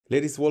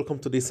Ladies, welcome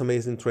to this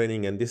amazing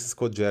training, and this is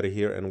Coach Jerry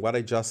here, and what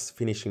I just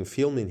finishing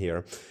filming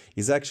here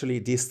is actually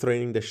this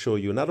training that show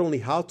you not only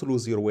how to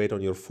lose your weight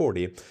on your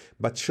 40,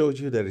 but shows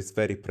you that it's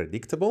very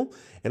predictable,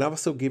 and I'm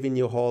also giving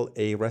you all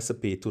a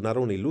recipe to not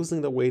only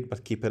losing the weight,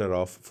 but keeping it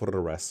off for the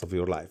rest of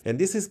your life. And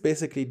this is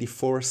basically the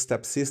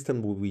 4-step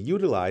system we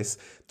utilize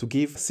to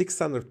give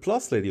 600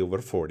 plus lady over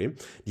 40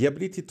 the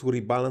ability to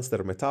rebalance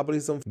their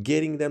metabolism,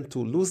 getting them to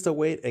lose the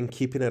weight and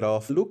keeping it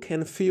off, look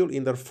and feel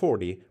in their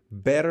 40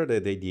 better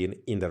than they did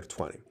in their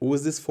 20. Who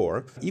is this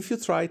for? If you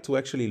try to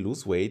actually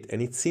lose weight and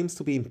it seems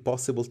to be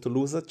impossible to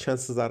lose it,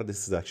 chances are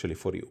this is actually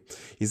for you.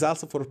 It's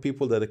also for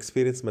people that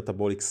experience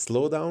metabolic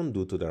slowdown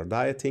due to their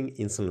dieting,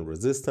 insulin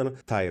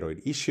resistance,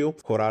 thyroid issue,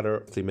 or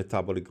other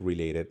metabolic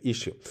related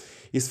issue.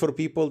 It's for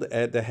people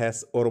that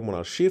has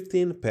hormonal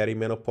shifting,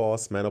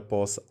 perimenopause,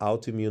 menopause,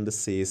 autoimmune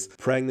disease,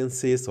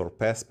 pregnancies or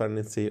past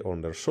pregnancy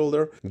on their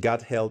shoulder,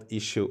 gut health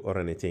issue, or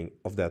anything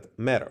of that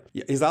matter.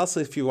 It's also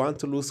if you want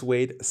to lose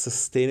weight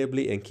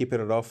sustainably and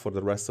keeping it off for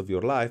the rest of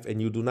your life, and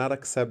you do not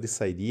accept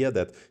this idea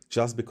that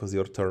just because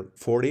you're turned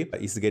 40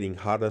 it's getting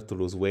harder to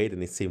lose weight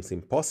and it seems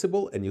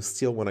impossible, and you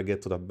still want to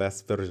get to the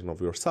best version of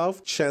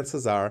yourself,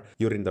 chances are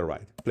you're in the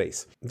right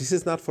place. This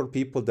is not for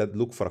people that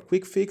look for a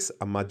quick fix,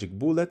 a magic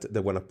bullet, they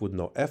want to put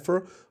no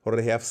effort, or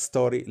they have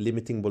story,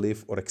 limiting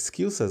belief, or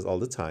excuses all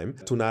the time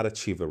to not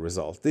achieve a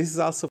result. This is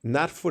also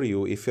not for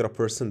you if you're a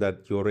person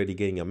that you're already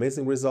getting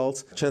amazing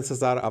results.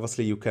 Chances are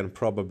obviously you can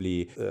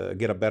probably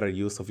get a better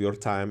use of your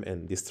time,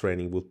 and this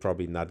training will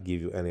probably not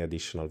give you any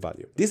additional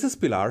value. This is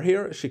Pilar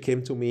here. She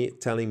came to me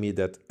telling me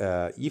that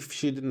if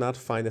she did not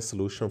find a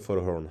solution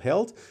for her own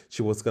health,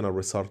 she was going to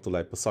resort to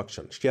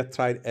liposuction. She had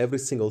tried every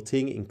single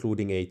thing,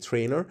 including a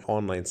trainer,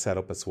 online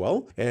setup as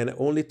well, and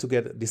only to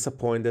get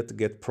disappointed,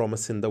 get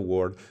promising the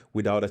world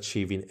without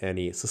achieving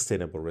any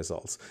sustainable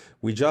results.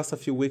 With just a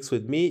few weeks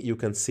with me, you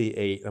can see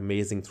an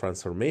amazing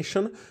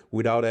transformation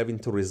without having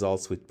to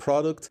results with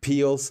product,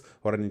 pills,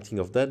 or anything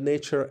of that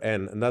nature.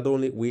 And not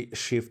only we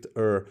shift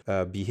her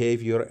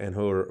behavior and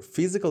her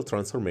physical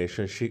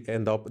transformation, she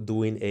end up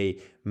doing a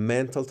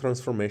mental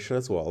transformation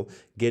as well,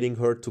 getting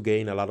her to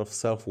gain a lot of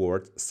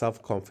self-worth,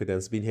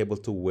 self-confidence, being able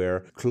to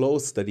wear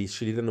clothes that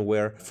she didn't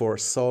wear for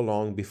so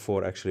long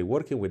before actually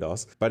working with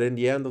us. But in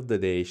the end of the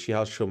day, she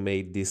also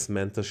made this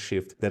mental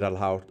shift that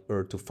allowed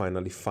her to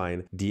finally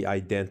find the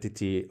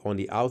identity on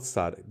the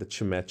outside that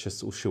she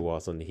matches who she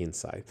was on the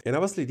inside. And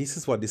obviously this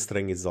is what this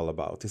training is all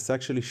about. It's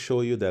actually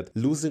show you that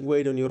losing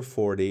weight on your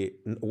 40,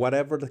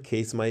 whatever the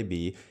case might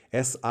be,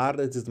 as hard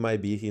as it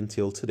might be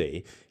until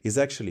today, is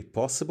actually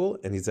possible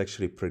and is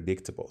actually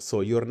predictable.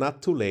 So you're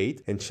not too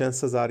late, and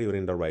chances are you're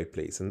in the right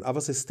place. And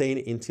obviously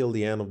staying until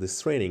the end of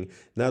this training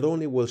not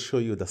only will show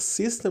you the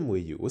system we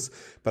use,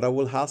 but I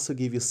will also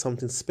give you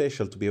something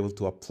special to be able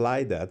to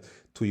apply that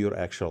to your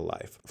actual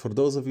life. For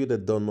those of you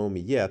that don't know me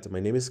yet, my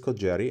name is Coach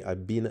Jerry.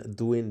 I've been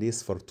doing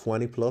this for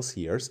 20 plus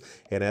years,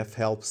 and I've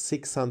helped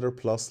 600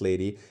 plus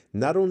ladies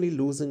not only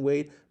losing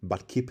weight,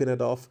 but keeping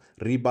it off,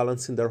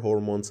 rebalancing their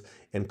hormones,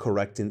 and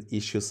correcting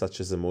issues such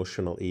as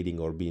emotional eating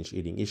or binge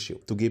eating issue.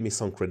 To give me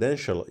some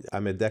credential,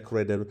 I'm a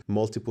decorated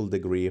multiple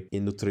degree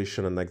in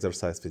nutrition and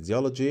exercise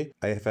physiology.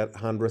 I have had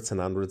hundreds and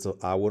hundreds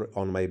of hours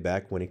on my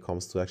back when it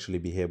comes to actually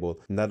be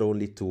able not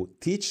only to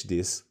teach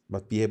this,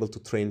 but be able to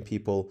train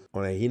people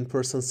on an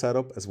in-person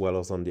setup as well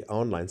as on the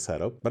online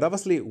setup. But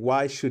obviously,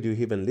 why should you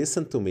even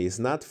listen to me? It's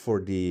not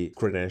for the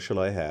credential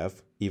I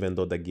have, even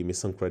though that give me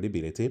some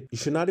credibility. You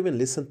should not even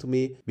listen to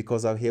me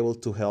because I'm able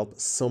to help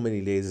so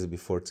many ladies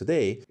before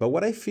today. But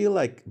what I feel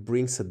like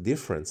brings a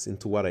difference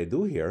into what I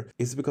do here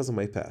is because of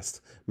my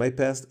past. My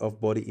past of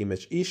body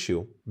image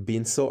issue,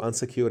 being so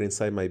insecure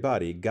inside my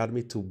body, got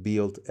me to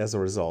build, as a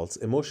result,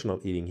 emotional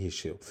eating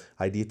issue.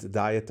 I did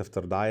diet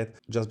after diet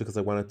just because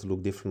I wanted to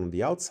look different on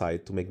the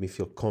outside to make me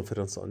feel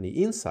confidence on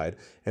the inside.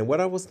 And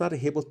what I was not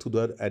able to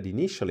do at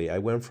initially, I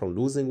went from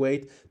losing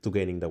weight to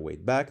gaining the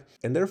weight back.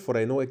 And therefore,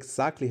 I know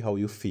exactly how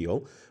you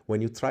feel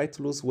when you try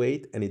to lose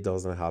weight and it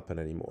doesn't happen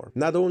anymore.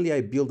 Not only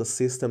I build a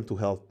system to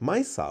help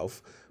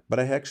myself, but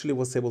I actually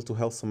was able to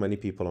help so many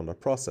people on the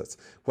process.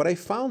 What I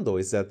found though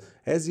is that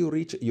as you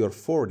reach your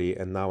 40,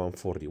 and now I'm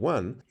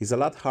 41, it's a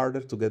lot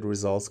harder to get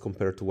results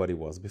compared to what it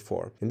was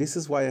before. And this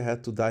is why I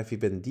had to dive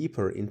even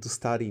deeper into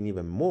studying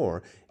even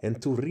more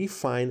and to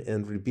refine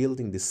and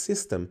rebuilding the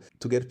system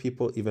to get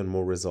people even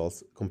more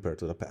results compared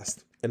to the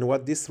past. And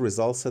what this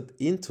resulted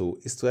into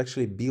is to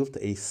actually build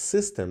a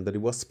system that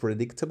it was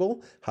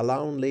predictable,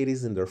 allowing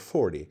ladies in their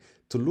 40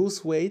 to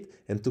lose weight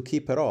and to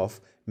keep it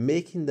off,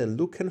 making them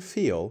look and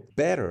feel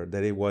better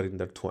than they were in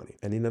their 20.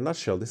 And in a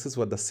nutshell, this is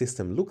what the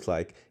system looks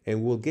like,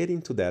 and we'll get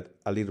into that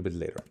a little bit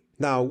later.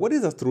 Now, what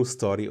is a true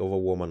story of a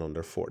woman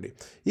under 40?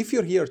 If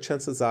you're here,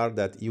 chances are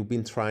that you've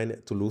been trying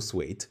to lose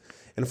weight,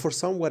 and for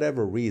some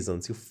whatever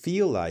reasons, you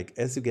feel like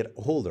as you get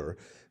older,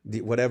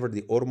 whatever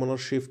the hormonal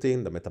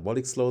shifting, the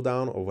metabolic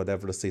slowdown, or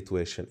whatever the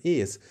situation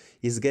is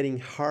getting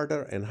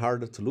harder and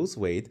harder to lose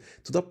weight,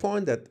 to the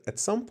point that at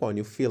some point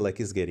you feel like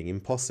it's getting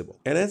impossible.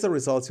 And as a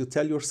result, you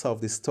tell yourself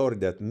this story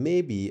that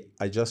maybe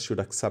I just should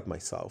accept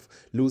myself.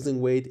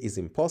 Losing weight is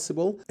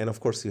impossible, and of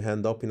course you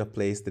end up in a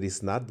place that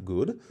is not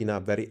good, in a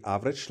very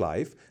average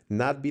life,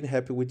 not being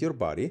happy with your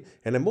body,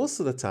 and then most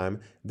of the time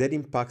that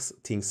impacts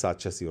things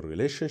such as your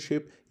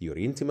relationship, your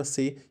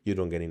intimacy, you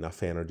don't get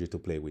enough energy to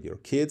play with your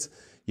kids,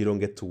 you don't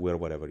get to wear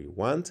whatever you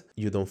want,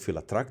 you don't feel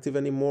attractive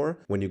anymore.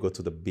 When you go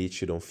to the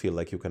beach, you don't feel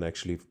like you can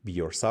actually be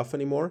yourself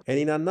anymore. And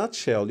in a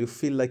nutshell, you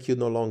feel like you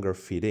no longer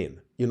fit in.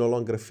 You no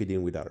longer fit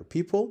in with other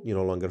people, you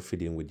no longer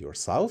fit in with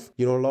yourself,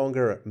 you no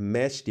longer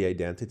match the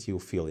identity you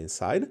feel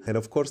inside, and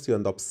of course you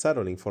end up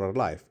settling for a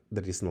life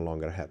that is no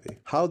longer happy.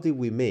 How do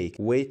we make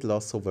weight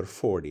loss over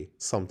 40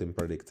 something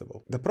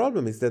predictable? The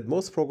problem is that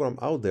most programs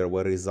out there,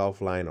 whether it's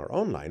offline or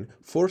online,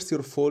 force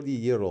your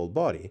 40-year-old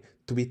body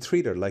to be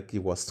treated like it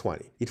was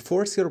 20. It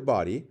forces your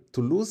body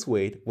to lose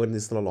weight when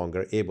it's no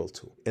longer able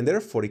to. And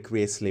therefore it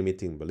creates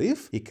limiting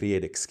belief, it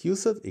creates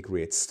excuses, it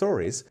creates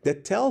stories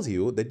that tells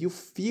you that you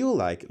feel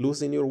like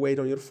losing your weight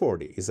on your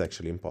 40 is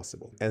actually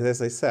impossible. And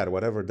as I said,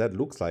 whatever that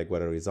looks like,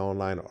 whether it's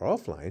online or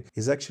offline,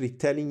 is actually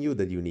telling you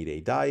that you need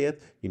a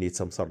diet, you need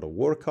some sort of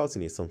workouts,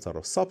 you need some sort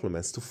of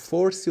supplements to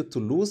force you to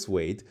lose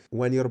weight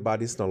when your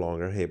body is no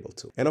longer able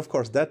to. And of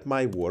course that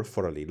might work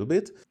for a little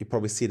bit. You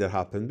probably see that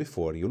happen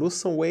before. You lose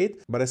some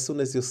weight, but as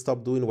soon as you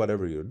stop doing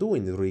whatever you're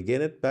doing, you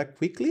regain it back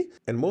quickly,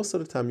 and most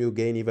of the time you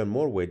gain even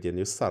more weight than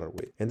you started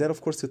with. And then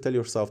of course you tell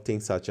yourself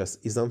things such as,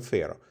 it's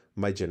unfair,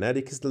 my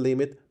genetic is the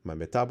limit, my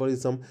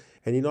metabolism,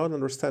 and you don't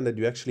understand that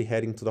you're actually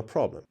heading to the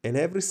problem. And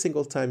every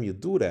single time you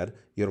do that,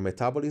 your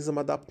metabolism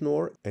adapts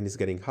more, and it's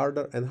getting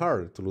harder and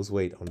harder to lose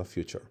weight on the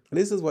future. And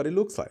this is what it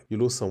looks like. You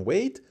lose some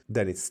weight,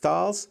 then it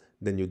stalls,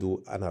 then you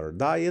do another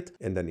diet,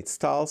 and then it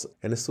stalls,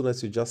 and as soon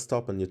as you just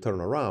stop and you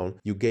turn around,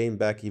 you gain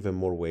back even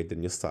more weight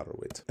than you started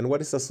with. And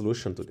what is the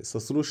solution to this? The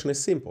solution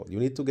is simple. You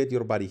need to get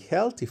your body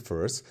healthy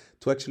first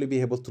to actually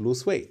be able to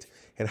lose weight.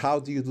 And how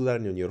do you do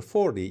that when you're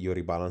 40? You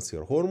rebalance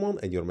your hormone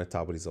and your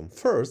metabolism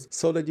first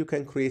so that you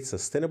can create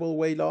sustainable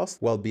weight loss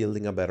while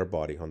building a better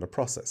body on the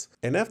process.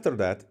 And after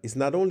that, it's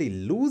not only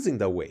losing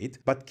the weight,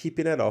 but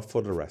keeping it off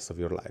for the rest of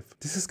your life.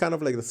 This is kind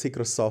of like the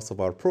secret sauce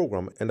of our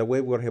program, and the way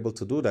we're able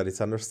to do that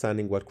is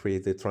understanding what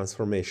creates the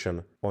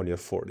transformation on your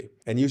 40.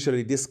 And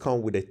usually this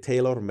comes with a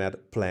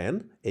tailor-made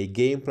plan, a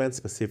game plan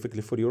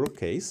specifically for your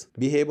case,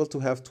 be able to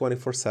have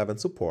 24/7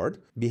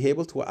 support, be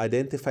able to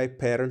identify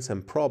patterns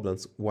and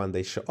problems when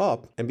they show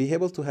up, and be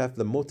able to have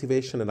the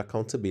motivation and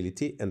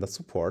accountability and the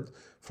support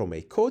from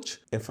a coach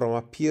and from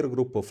a peer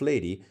group of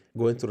ladies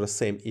going through the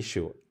same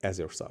issue as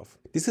yourself.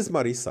 This is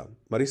Marissa.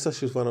 Marissa,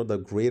 she's one of the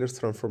greatest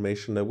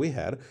transformations that we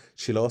had.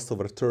 She lost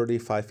over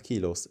 35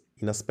 kilos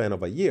in a span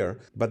of a year,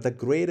 but the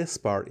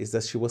greatest part is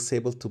that she was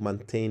able to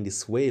maintain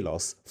this weight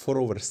loss for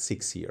over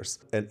 6 years.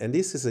 And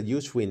this is a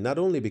huge win, not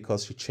only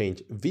because she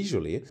changed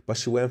visually, but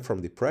she went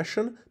from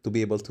depression to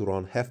be able to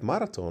run half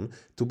marathon,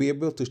 to be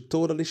able to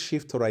totally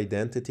shift her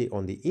identity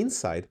on the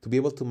inside, to be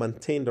able to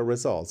maintain the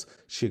results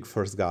she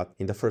first got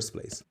in the first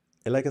place.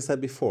 And like I said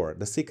before,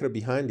 the secret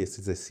behind this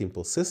is a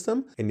simple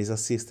system, and is a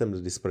system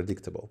that is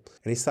predictable.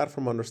 And it starts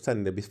from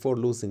understanding that before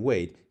losing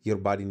weight, your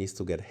body needs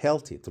to get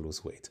healthy to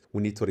lose weight.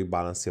 We need to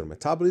rebalance your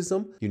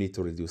metabolism, you need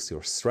to reduce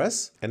your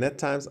stress, and at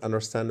times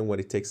understanding what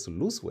it takes to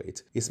lose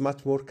weight is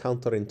much more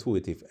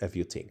counterintuitive as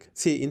you think.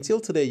 See, until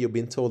today you've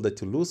been told that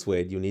to lose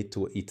weight you need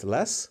to eat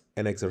less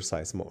and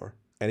exercise more.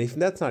 And if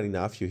that's not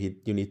enough, you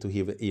need to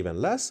eat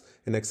even less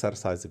and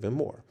exercise even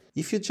more.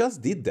 If you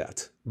just did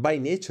that, by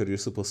nature you're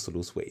supposed to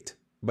lose weight.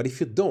 But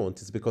if you don't,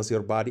 it's because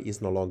your body is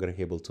no longer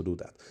able to do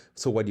that.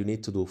 So what you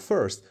need to do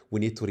first, we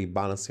need to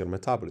rebalance your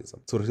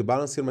metabolism. To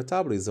rebalance your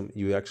metabolism,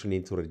 you actually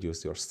need to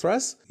reduce your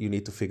stress, you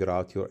need to figure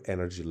out your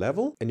energy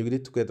level, and you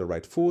need to get the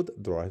right food,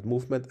 the right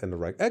movement, and the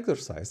right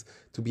exercise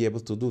to be able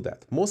to do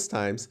that. Most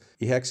times,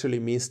 it actually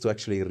means to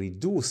actually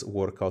reduce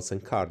workouts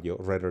and cardio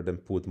rather than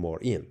put more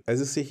in. As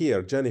you see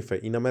here, Jennifer,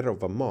 in a matter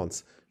of a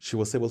month, she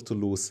was able to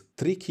lose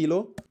 3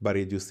 kilos by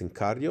reducing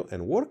cardio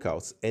and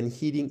workouts and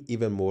eating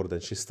even more than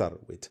she started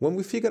with. When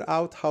we figure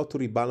out how to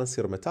rebalance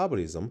your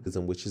metabolism,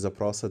 which is a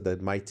process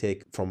that might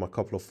take from a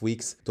couple of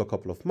weeks to a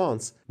couple of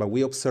months, but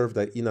we observe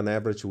that in an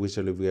average, we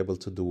usually be able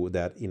to do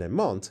that in a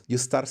month, you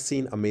start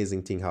seeing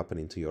amazing things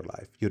happening to your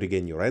life. You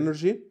regain your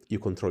energy, you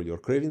control your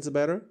cravings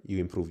better, you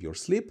improve your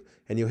sleep,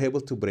 and you're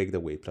able to break the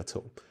weight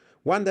plateau.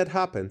 When that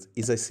happens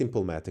is a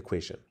simple math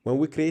equation. When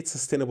we create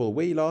sustainable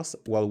weight loss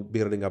while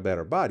building a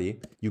better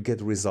body, you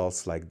get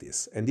results like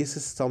this. And this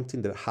is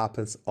something that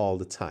happens all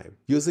the time.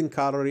 Using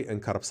calorie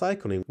and carb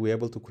cycling, we're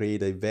able to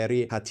create a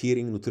very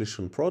adhering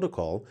nutrition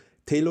protocol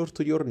tailored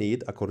to your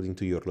need according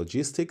to your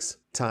logistics,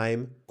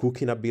 time,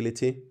 cooking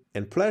ability,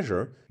 and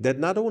pleasure that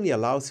not only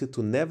allows you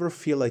to never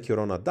feel like you're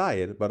on a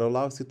diet, but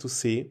allows you to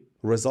see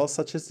results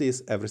such as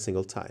this every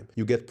single time.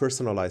 You get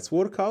personalized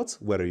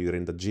workouts, whether you're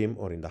in the gym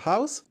or in the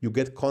house. You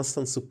get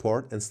constant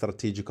support and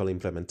strategical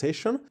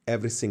implementation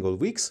every single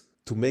week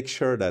to make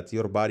sure that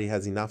your body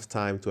has enough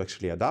time to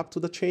actually adapt to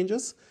the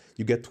changes.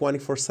 You get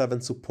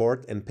 24/7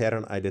 support and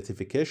pattern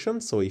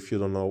identification. So if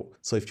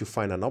you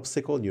find an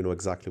obstacle, you know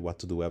exactly what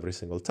to do every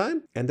single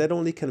time. And that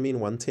only can mean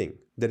one thing,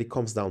 that it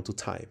comes down to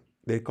time.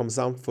 That it comes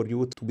down for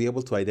you to be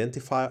able to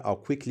identify how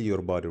quickly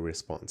your body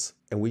responds.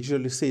 And we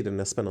usually see that in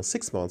a span of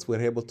 6 months,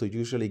 we're able to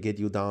usually get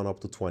you down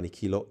up to 20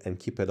 kilo and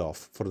keep it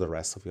off for the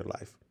rest of your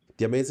life.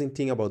 The amazing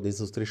thing about this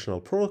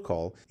nutritional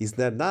protocol is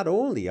that not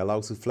only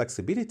allows you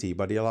flexibility,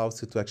 but it allows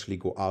you to actually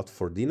go out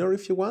for dinner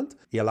if you want.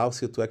 It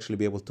allows you to actually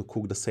be able to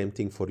cook the same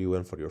thing for you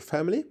and for your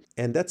family.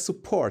 And that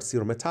supports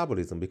your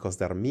metabolism because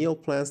there are meal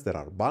plans that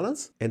are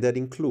balanced, and that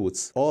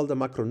includes all the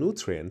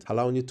macronutrients,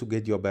 allowing you to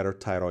get you a better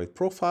thyroid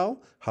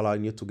profile,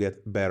 allowing you to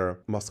get better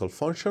muscle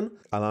function,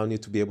 allowing you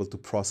to be able to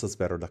process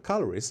better the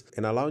calories,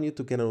 and allowing you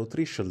to get a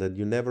nutrition that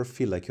you never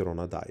feel like you're on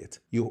a diet.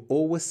 You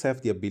always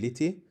have the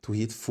ability to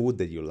eat food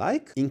that you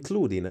like,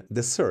 including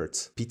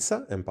desserts,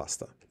 pizza and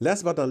pasta.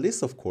 Last but not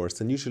least, of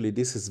course, and usually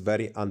this is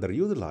very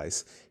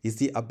underutilized, is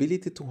the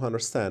ability to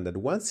understand that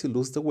once you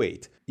lose the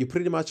weight, you're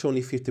pretty much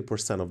only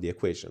 50% of the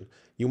equation.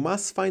 You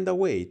must find a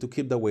way to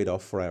keep the weight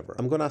off forever.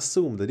 I'm going to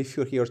assume that if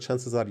you're here,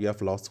 chances are you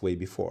have lost weight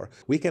before.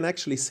 We can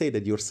actually say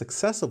that you're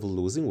successful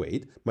losing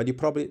weight, but you're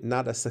probably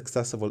not as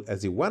successful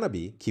as you want to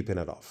be keeping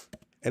it off.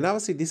 And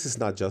obviously, this is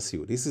not just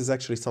you. This is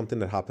actually something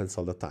that happens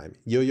all the time.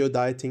 Yo-yo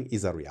dieting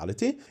is a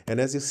reality. And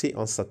as you see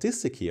on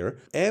statistic here,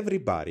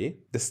 everybody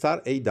that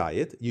start a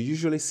diet, you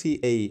usually see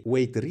a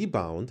weight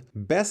rebound,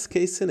 best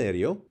case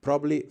scenario,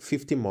 probably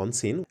 15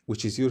 months in,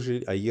 which is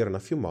usually a year and a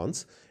few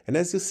months. And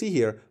as you see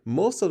here,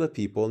 most of the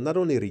people not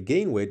only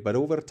regain weight, but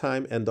over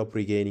time end up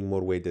regaining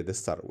more weight than they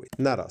started with.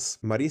 Not us.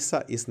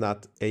 Marisa is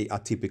not a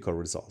atypical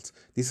result.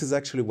 This is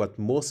actually what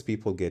most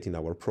people get in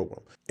our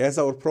program. As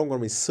our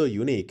program is so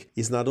unique,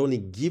 it's not only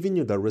giving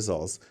you the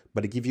results,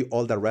 but it gives you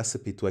all the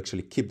recipe to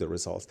actually keep the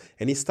results.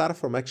 And it starts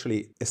from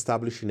actually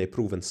establishing a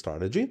proven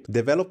strategy,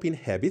 developing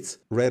habits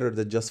rather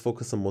than just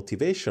focus on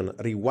motivation,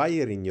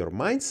 rewiring your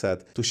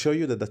mindset to show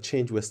you that the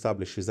change we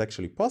establish is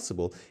actually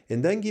possible,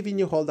 and then giving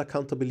you all the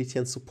accountability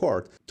and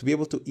support to be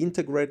able to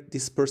integrate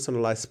this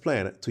personalized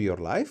plan to your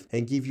life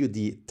and give you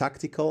the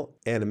tactical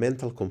and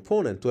mental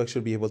component to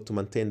actually be able to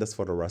maintain this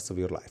for the rest of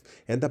your life.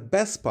 And the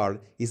best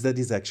part is that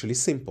it's actually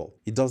simple.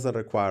 It doesn't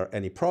require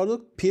any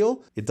product,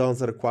 pill. It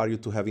doesn't require you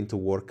to having to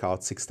work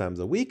out 6 times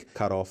a week,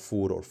 cut off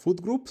food or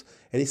food groups,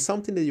 and it's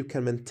something that you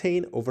can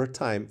maintain over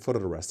time for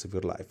the rest of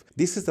your life.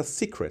 This is the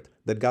secret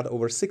that got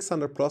over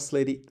 600 plus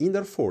ladies in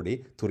their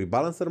 40 to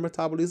rebalance their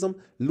metabolism,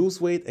 lose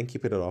weight, and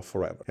keep it off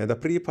forever. And the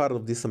pretty part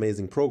of this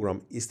amazing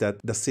program is that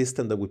the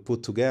system that we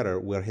put together,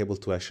 we're able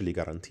to actually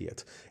guarantee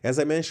it. As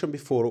I mentioned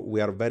before, we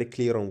are very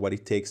clear on what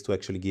it takes to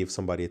actually give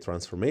somebody a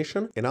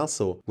transformation. And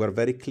also, we're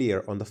very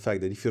clear on the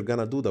fact that if you're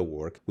gonna do the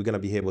work, we're gonna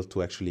be able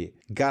to actually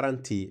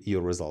guarantee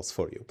your results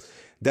for you.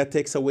 That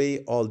takes away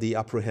all the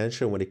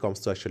apprehension when it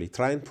comes to actually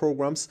trying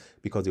programs,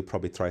 because you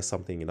probably tried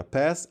something in the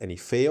past and it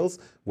fails,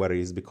 whether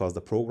it's because the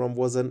program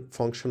wasn't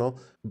functional,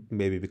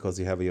 maybe because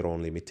you have your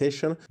own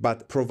limitation.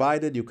 But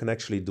provided you can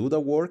actually do the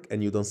work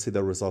and you don't see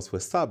the results we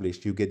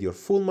established, you get your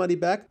full money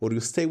back, or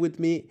you stay with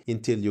me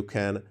until you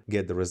can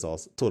get the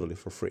results totally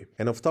for free.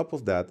 And on top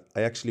of that,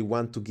 I actually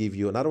want to give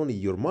you not only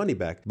your money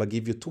back, but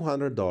give you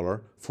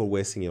 $200 for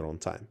wasting your own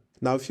time.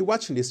 Now, if you're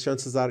watching this,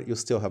 chances are you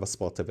still have a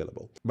spot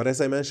available. But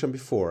as I mentioned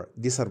before,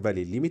 these are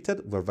very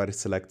limited. We're very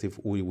selective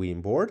who we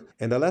onboard.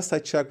 And the last I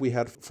checked, we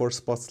had 4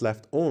 spots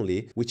left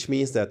only, which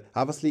means that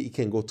obviously it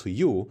can go to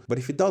you, but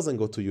if it doesn't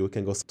go to you, it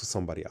can go to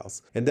somebody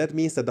else. And that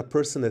means that the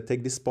person that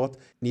takes this spot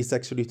needs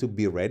actually to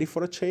be ready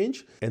for a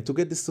change. And to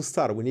get this to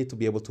start, we need to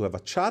be able to have a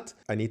chat.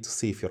 I need to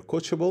see if you're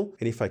coachable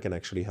and if I can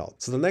actually help.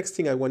 So the next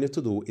thing I want you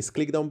to do is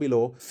click down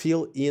below,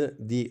 fill in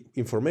the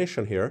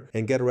information here,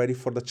 and get ready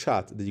for the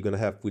chat that you're going to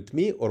have with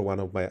me or one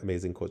of my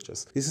amazing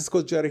coaches. This is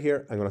Coach Jerry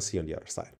here. I'm going to see you on the other side.